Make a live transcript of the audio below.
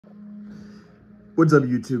What's up,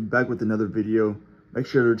 YouTube? Back with another video. Make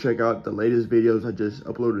sure to check out the latest videos. I just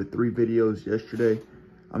uploaded 3 videos yesterday.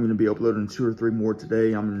 I'm going to be uploading 2 or 3 more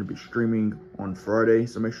today. I'm going to be streaming on Friday,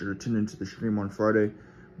 so make sure to tune into the stream on Friday.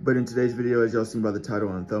 But in today's video, as y'all seen by the title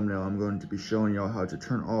and thumbnail, I'm going to be showing y'all how to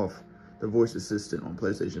turn off the voice assistant on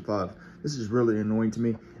PlayStation 5. This is really annoying to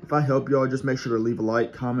me. If I help y'all, just make sure to leave a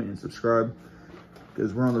like, comment, and subscribe,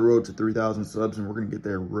 because we're on the road to 3,000 subs and we're going to get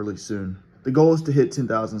there really soon. The goal is to hit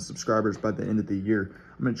 10,000 subscribers by the end of the year.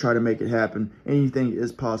 I'm going to try to make it happen. Anything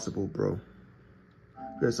is possible, bro.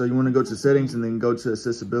 Okay, so you want to go to settings and then go to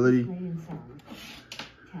accessibility.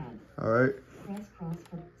 All right.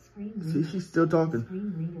 See, she's still talking.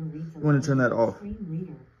 You want to turn that off.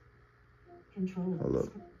 Hold up.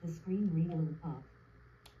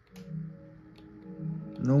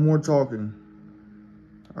 No more talking.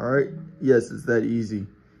 All right. Yes, it's that easy.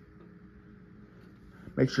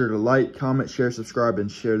 Make sure to like, comment, share, subscribe,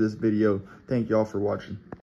 and share this video. Thank y'all for watching.